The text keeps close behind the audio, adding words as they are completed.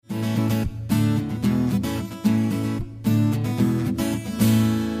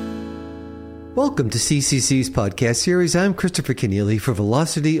Welcome to CCC's podcast series. I'm Christopher Kenneally for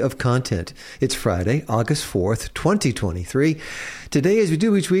Velocity of Content. It's Friday, August 4th, 2023. Today, as we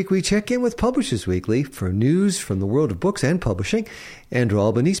do each week, we check in with Publishers Weekly for news from the world of books and publishing. Andrew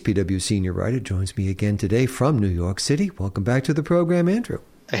Albanese, PW Senior Writer, joins me again today from New York City. Welcome back to the program, Andrew.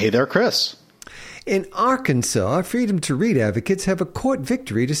 Hey there, Chris. In Arkansas, Freedom to Read advocates have a court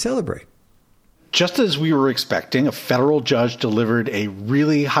victory to celebrate. Just as we were expecting, a federal judge delivered a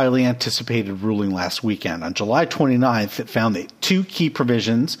really highly anticipated ruling last weekend. On July 29th, it found that two key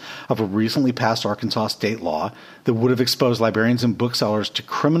provisions of a recently passed Arkansas state law that would have exposed librarians and booksellers to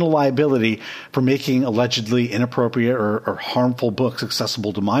criminal liability for making allegedly inappropriate or harmful books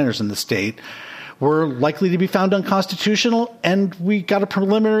accessible to minors in the state were likely to be found unconstitutional, and we got a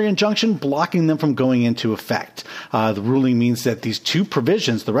preliminary injunction blocking them from going into effect. The ruling means that these two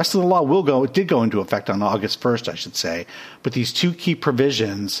provisions, the rest of the law did go into effect on August 1st, I should say, but these two key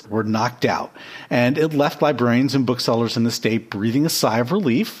provisions were knocked out. And it left librarians and booksellers in the state breathing a sigh of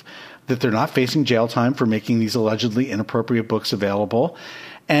relief that they're not facing jail time for making these allegedly inappropriate books available.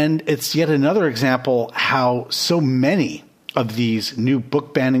 And it's yet another example how so many of these new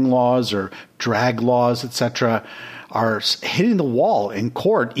book banning laws or drag laws, etc., are hitting the wall in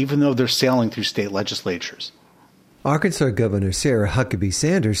court, even though they're sailing through state legislatures. Arkansas Governor Sarah Huckabee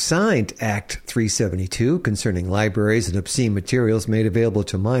Sanders signed Act 372 concerning libraries and obscene materials made available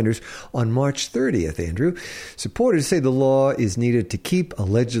to minors on March 30th, Andrew. Supporters say the law is needed to keep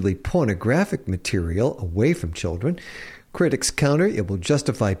allegedly pornographic material away from children. Critics counter it will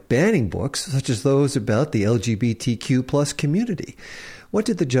justify banning books such as those about the LGBTQ plus community. What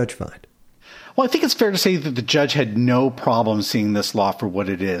did the judge find? Well, I think it's fair to say that the judge had no problem seeing this law for what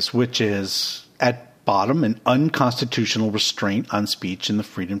it is, which is, at bottom, an unconstitutional restraint on speech and the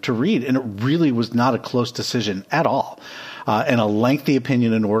freedom to read. And it really was not a close decision at all. In a lengthy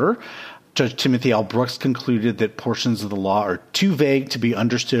opinion and order, Judge Timothy L. Brooks concluded that portions of the law are too vague to be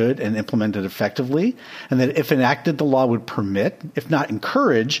understood and implemented effectively, and that if enacted, the law would permit, if not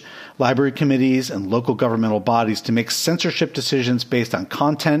encourage, library committees and local governmental bodies to make censorship decisions based on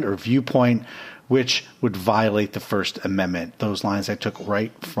content or viewpoint, which would violate the First Amendment. Those lines I took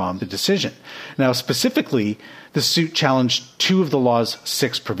right from the decision. Now, specifically, the suit challenged two of the law's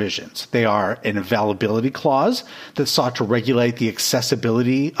 6 provisions. They are an availability clause that sought to regulate the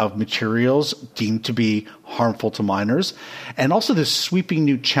accessibility of materials deemed to be harmful to minors, and also this sweeping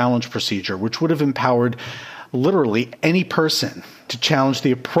new challenge procedure, which would have empowered literally any person to challenge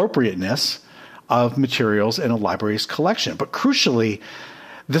the appropriateness of materials in a library's collection. But crucially,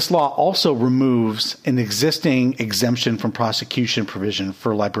 this law also removes an existing exemption from prosecution provision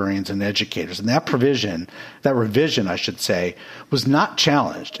for librarians and educators. And that provision, that revision, I should say, was not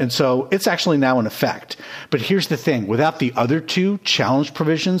challenged. And so it's actually now in effect. But here's the thing. Without the other two challenge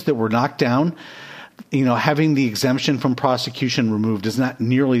provisions that were knocked down, having the exemption from prosecution removed is not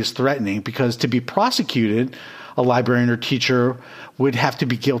nearly as threatening, because to be prosecuted, a librarian or teacher would have to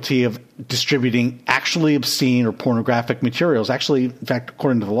be guilty of distributing actually obscene or pornographic materials. Actually, in fact,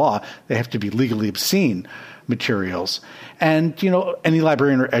 according to the law, they have to be legally obscene materials. And, any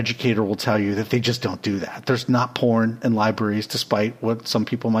librarian or educator will tell you that they just don't do that. There's not porn in libraries, despite what some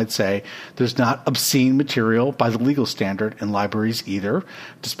people might say. There's not obscene material by the legal standard in libraries either,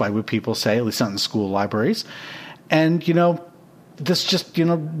 despite what people say, at least not in school libraries. And, this just,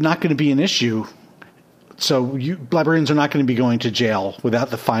 not going to be an issue. So librarians are not going to be going to jail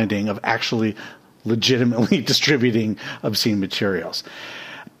without the finding of actually legitimately distributing obscene materials.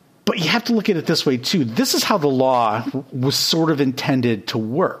 But you have to look at it this way, too. This is how the law was sort of intended to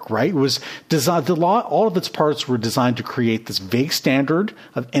work, right? It was designed, the law, all of its parts were designed to create this vague standard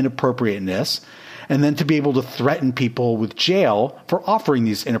of inappropriateness, and then to be able to threaten people with jail for offering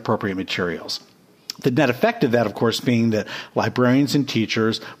these inappropriate materials. The net effect of that, of course, being that librarians and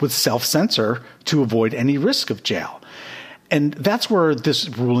teachers would self-censor to avoid any risk of jail. And that's where this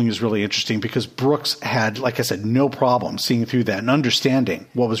ruling is really interesting, because Brooks had, like I said, no problem seeing through that and understanding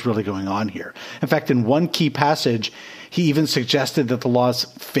what was really going on here. In fact, in one key passage, he even suggested that the law's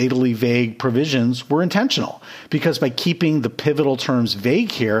fatally vague provisions were intentional, because by keeping the pivotal terms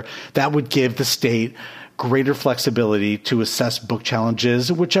vague here, that would give the state greater flexibility to assess book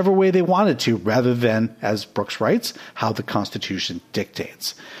challenges whichever way they wanted to, rather than, as Brooks writes, how the Constitution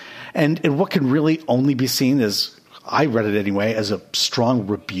dictates. And what can really only be seen as, I read it anyway, as a strong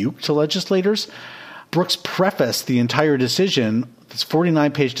rebuke to legislators, Brooks prefaced the entire decision, this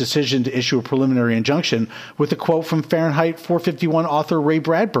 49-page decision to issue a preliminary injunction, with a quote from Fahrenheit 451 author Ray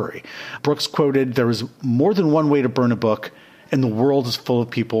Bradbury. Brooks quoted, "There is more than one way to burn a book, and the world is full of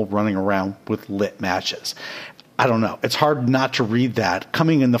people running around with lit matches." I don't know. It's hard not to read that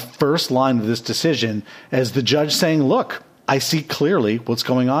coming in the first line of this decision as the judge saying, look, I see clearly what's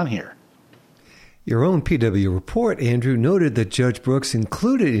going on here. Your own PW report, Andrew, noted that Judge Brooks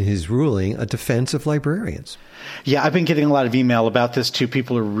included in his ruling a defense of librarians. Yeah, I've been getting a lot of email about this too.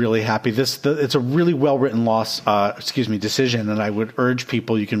 People are really happy. It's a really well-written decision, and I would urge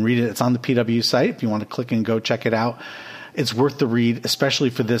people, you can read it. It's on the PW site if you want to click and go check it out. It's worth the read, especially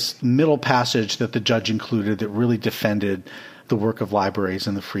for this middle passage that the judge included that really defended the work of libraries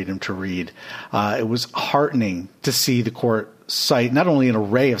and the freedom to read. It was heartening to see the court cite not only an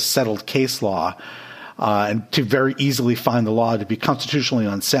array of settled case law and to very easily find the law to be constitutionally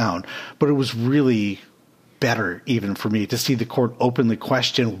unsound, but it was really better even for me to see the court openly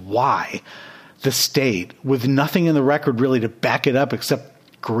question why the state, with nothing in the record really to back it up except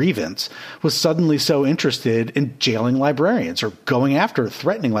grievance, was suddenly so interested in jailing librarians or going after,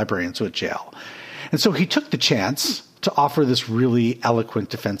 threatening librarians with jail. And so he took the chance to offer this really eloquent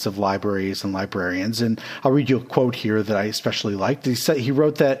defense of libraries and librarians. And I'll read you a quote here that I especially liked. He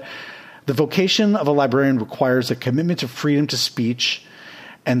wrote that the vocation of a librarian requires a commitment to freedom to speech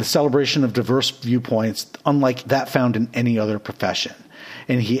and the celebration of diverse viewpoints, unlike that found in any other profession.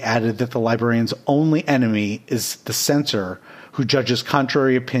 And he added that the librarian's only enemy is the censor who judges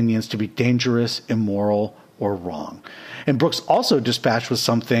contrary opinions to be dangerous, immoral, or wrong. And Brooks also dispatched with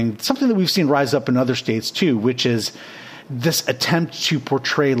something that we've seen rise up in other states too, which is this attempt to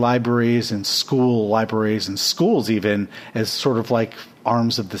portray libraries and schools even as sort of like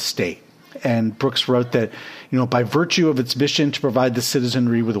arms of the state. And Brooks wrote that, by virtue of its mission to provide the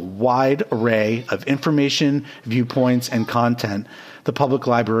citizenry with a wide array of information, viewpoints, and content, the public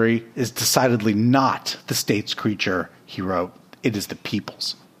library is decidedly not the state's creature, he wrote. It is the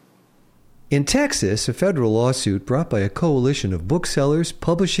people's. In Texas, a federal lawsuit brought by a coalition of booksellers,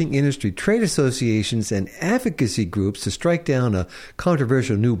 publishing industry trade associations, and advocacy groups to strike down a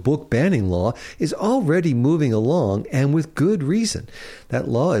controversial new book banning law is already moving along, and with good reason. That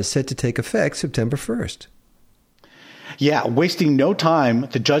law is set to take effect September 1st. Yeah, wasting no time,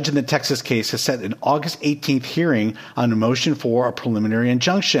 the judge in the Texas case has set an August 18th hearing on a motion for a preliminary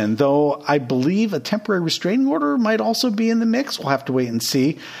injunction, though I believe a temporary restraining order might also be in the mix. We'll have to wait and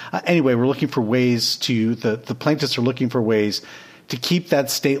see. Anyway, we're looking for ways the plaintiffs are looking for ways to keep that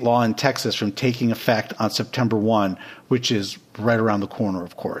state law in Texas from taking effect on September 1, which is right around the corner,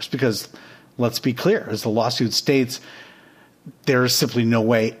 of course, because let's be clear, as the lawsuit states, there is simply no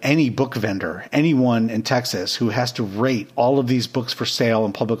way any book vendor, anyone in Texas who has to rate all of these books for sale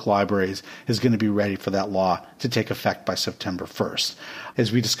in public libraries is going to be ready for that law to take effect by September 1st.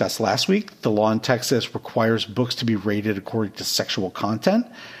 As we discussed last week, the law in Texas requires books to be rated according to sexual content,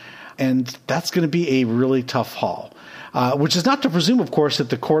 and that's going to be a really tough haul. Which is not to presume, of course,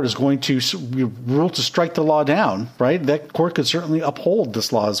 that the court is going to rule to strike the law down, right? That court could certainly uphold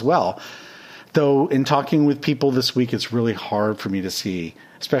this law as well. Though in talking with people this week, it's really hard for me to see,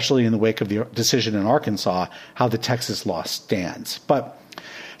 especially in the wake of the decision in Arkansas, how the Texas law stands. But to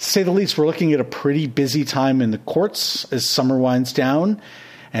say the least, we're looking at a pretty busy time in the courts as summer winds down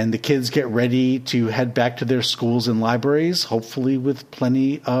and the kids get ready to head back to their schools and libraries, hopefully with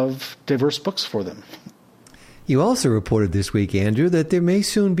plenty of diverse books for them. You also reported this week, Andrew, that there may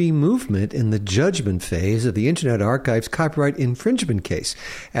soon be movement in the judgment phase of the Internet Archive's copyright infringement case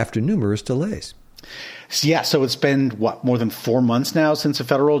after numerous delays. Yeah, so it's been, more than 4 months now since a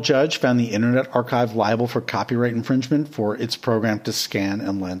federal judge found the Internet Archive liable for copyright infringement for its program to scan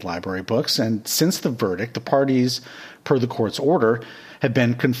and lend library books. And since the verdict, the parties, per the court's order, have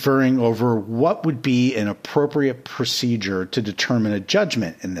been conferring over what would be an appropriate procedure to determine a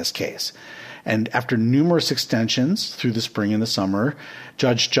judgment in this case. And after numerous extensions through the spring and the summer,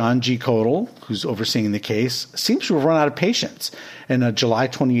 Judge John G. Codal, who's overseeing the case, seems to have run out of patience. In a July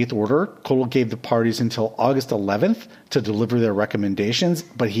 28th order, Codal gave the parties until August 11th to deliver their recommendations,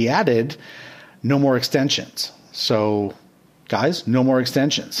 but he added no more extensions. So, guys, no more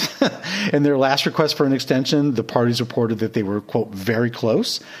extensions. In their last request for an extension, the parties reported that they were, quote, very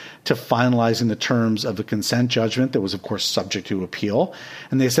close to finalizing the terms of the consent judgment that was, of course, subject to appeal.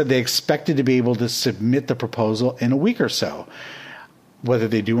 And they said they expected to be able to submit the proposal in a week or so. Whether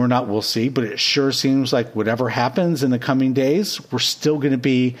they do or not, we'll see. But it sure seems like whatever happens in the coming days, we're still going to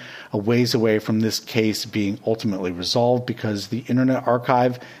be a ways away from this case being ultimately resolved because the Internet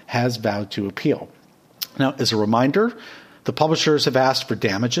Archive has vowed to appeal. Now, as a reminder, the publishers have asked for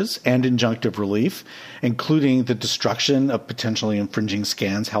damages and injunctive relief, including the destruction of potentially infringing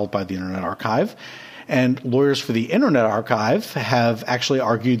scans held by the Internet Archive. And lawyers for the Internet Archive have actually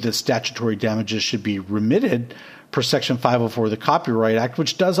argued that statutory damages should be remitted per Section 504 of the Copyright Act,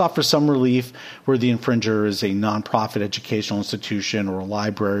 which does offer some relief where the infringer is a nonprofit educational institution or a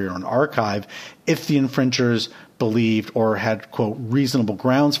library or an archive, if the infringers believed or had, quote, reasonable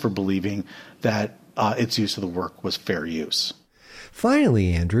grounds for believing that its use of the work was fair use.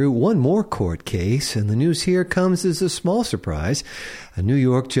 Finally, Andrew, one more court case, and the news here comes as a small surprise. A New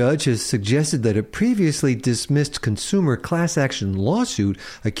York judge has suggested that a previously dismissed consumer class action lawsuit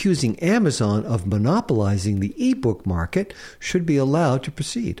accusing Amazon of monopolizing the ebook market should be allowed to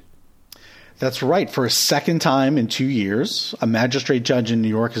proceed. That's right. For a second time in 2 years, a magistrate judge in New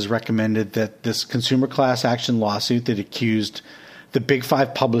York has recommended that this consumer class action lawsuit that accused the big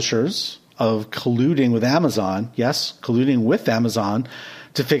five publishers of colluding with Amazon, yes, colluding with Amazon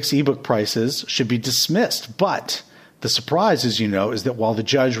to fix ebook prices should be dismissed. But the surprise, as you know, is that while the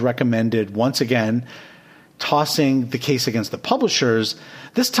judge recommended once again tossing the case against the publishers,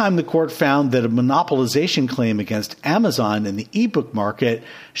 this time the court found that a monopolization claim against Amazon in the ebook market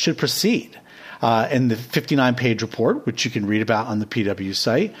should proceed. In the 59-page report, which you can read about on the PW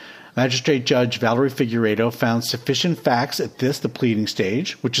site, Magistrate Judge Valerie Figueiredo found sufficient facts at the pleading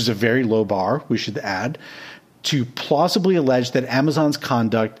stage, which is a very low bar, we should add, to plausibly allege that Amazon's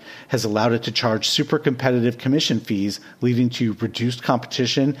conduct has allowed it to charge super competitive commission fees, leading to reduced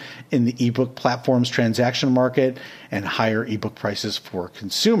competition in the ebook platform's transaction market and higher ebook prices for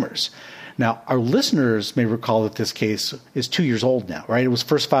consumers. Now, our listeners may recall that this case is 2 years old now, right? It was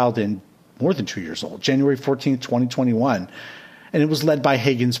first filed in more than 2 years old, January 14th, 2021. And it was led by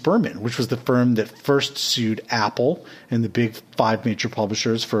Hagens Berman, which was the firm that first sued Apple and the big five major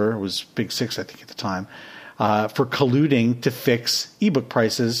publishers it was big six, I think, at the time, for colluding to fix ebook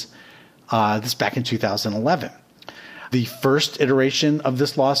prices, this back in 2011. The first iteration of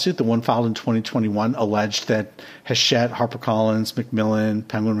this lawsuit, the one filed in 2021, alleged that Hachette, HarperCollins, Macmillan,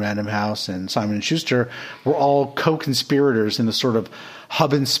 Penguin Random House, and Simon & Schuster were all co-conspirators in the sort of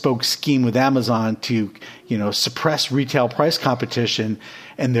hub and spoke scheme with Amazon to, suppress retail price competition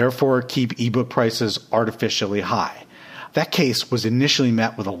and therefore keep ebook prices artificially high. That case was initially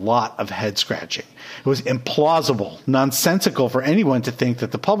met with a lot of head scratching. It was implausible, nonsensical for anyone to think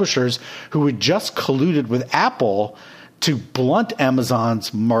that the publishers who had just colluded with Apple to blunt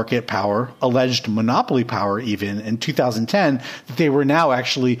Amazon's market power, alleged monopoly power even in 2010, that they were now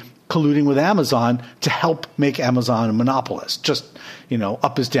actually colluding with Amazon to help make Amazon a monopolist. Just,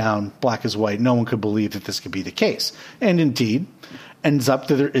 up is down, black is white. No one could believe that this could be the case. And indeed, ends up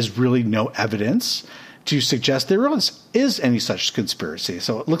that there is really no evidence to suggest there is any such conspiracy.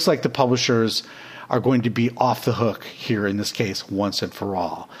 So it looks like the publishers are going to be off the hook here in this case once and for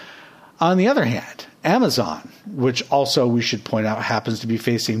all. On the other hand, Amazon, which also we should point out happens to be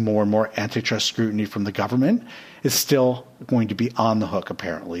facing more and more antitrust scrutiny from the government, is still going to be on the hook,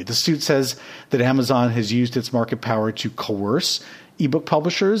 apparently. The suit says that Amazon has used its market power to coerce ebook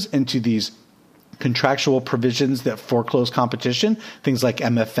publishers into these contractual provisions that foreclose competition, things like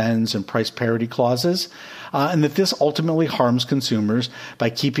MFNs and price parity clauses, and that this ultimately harms consumers by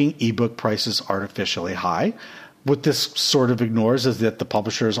keeping ebook prices artificially high. What this sort of ignores is that the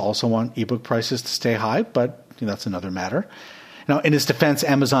publishers also want ebook prices to stay high, but that's another matter. Now, in its defense,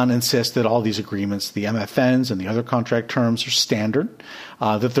 Amazon insists that all these agreements, the MFNs and the other contract terms, are standard,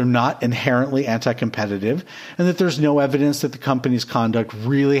 that they're not inherently anti-competitive, and that there's no evidence that the company's conduct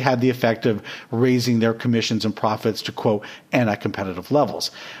really had the effect of raising their commissions and profits to, quote, anti-competitive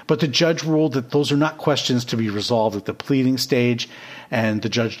levels. But the judge ruled that those are not questions to be resolved at the pleading stage, and the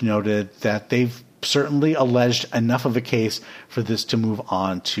judge noted that they've certainly alleged enough of a case for this to move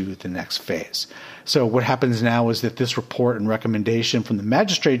on to the next phase. So what happens now is that this report and recommendation from the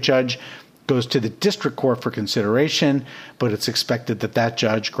magistrate judge goes to the district court for consideration, but it's expected that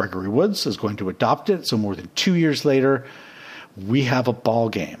judge, Gregory Woods, is going to adopt it. So more than 2 years later, we have a ball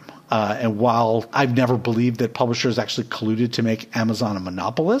game. And while I've never believed that publishers actually colluded to make Amazon a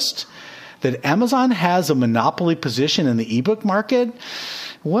monopolist, that Amazon has a monopoly position in the ebook market,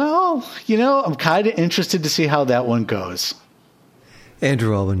 well, I'm kind of interested to see how that one goes.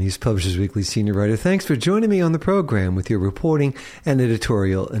 Andrew Albanese, Publishers Weekly senior writer, thanks for joining me on the program with your reporting and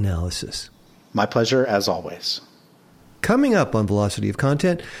editorial analysis. My pleasure, as always. Coming up on Velocity of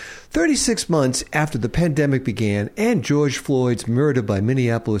Content, 36 months after the pandemic began and George Floyd's murder by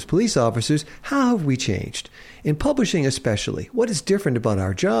Minneapolis police officers, how have we changed? In publishing especially, what is different about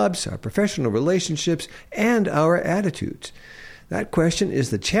our jobs, our professional relationships, and our attitudes? That question is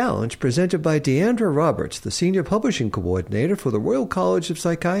the challenge presented by Deandra Roberts, the Senior Publishing Coordinator for the Royal College of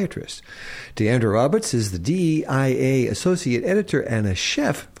Psychiatrists. Deandra Roberts is the DEIA Associate Editor and a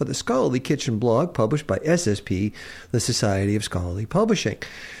chef for the Scholarly Kitchen blog published by SSP, the Society of Scholarly Publishing.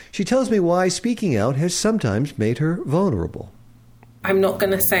 She tells me why speaking out has sometimes made her vulnerable. I'm not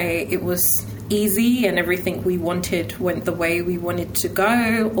going to say it was easy and everything we wanted went the way we wanted to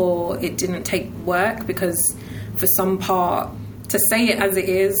go, or it didn't take work, because for some part, to say it as it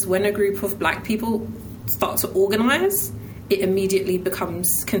is, when a group of black people start to organise, it immediately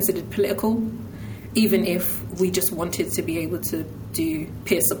becomes considered political, even if we just wanted to be able to do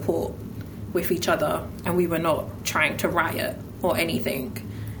peer support with each other and we were not trying to riot or anything.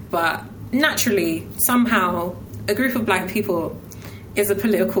 But naturally, somehow, a group of black people is a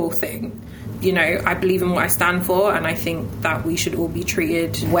political thing. You know, I believe in what I stand for, and I think that we should all be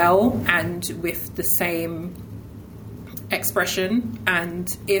treated well and with the same expression.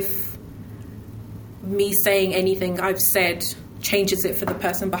 And if me saying anything I've said changes it for the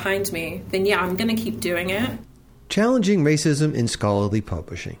person behind me, then yeah, I'm going to keep doing it. Challenging Racism in Scholarly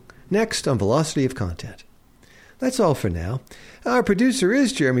Publishing. Next on Velocity of Content. That's all for now. Our producer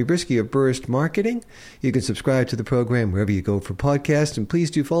is Jeremy Brisky of Burst Marketing. You can subscribe to the program wherever you go for podcasts, and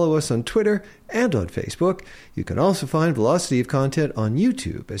please do follow us on Twitter and on Facebook. You can also find Velocity of Content on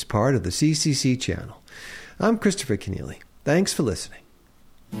YouTube as part of the CCC channel. I'm Christopher Kenneally. Thanks for listening.